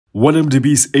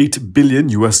1MDB's $8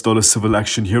 billion civil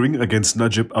action hearing against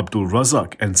Najib Abdul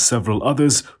Razak and several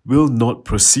others will not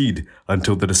proceed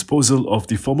until the disposal of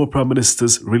the former Prime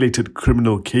Minister's related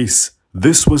criminal case.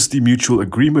 This was the mutual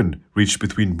agreement reached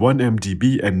between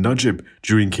 1MDB and Najib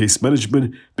during case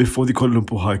management before the Kuala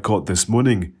Lumpur High Court this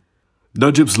morning.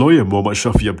 Najib's lawyer Muhammad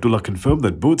Shafi Abdullah confirmed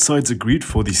that both sides agreed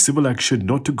for the civil action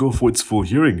not to go for its full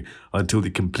hearing until the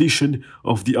completion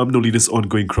of the UMNO leader's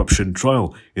ongoing corruption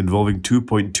trial involving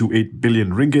 2.28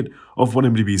 billion ringgit of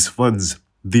 1MDB's funds.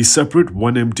 The separate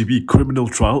 1MDB criminal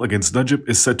trial against Najib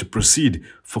is set to proceed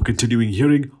for continuing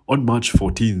hearing on March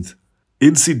 14th.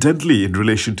 Incidentally, in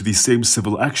relation to the same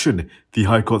civil action, the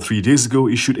High Court 3 days ago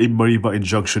issued a Mariva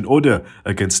injunction order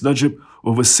against Najib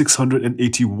over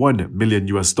 $681 million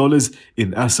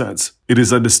in assets. It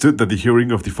is understood that the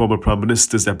hearing of the former Prime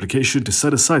Minister's application to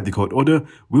set aside the court order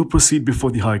will proceed before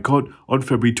the High Court on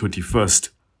February 21st.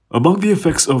 Among the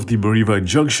effects of the Mariva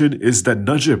injunction is that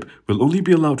Najib will only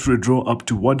be allowed to withdraw up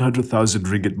to 100,000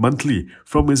 ringgit monthly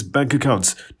from his bank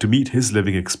accounts to meet his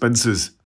living expenses.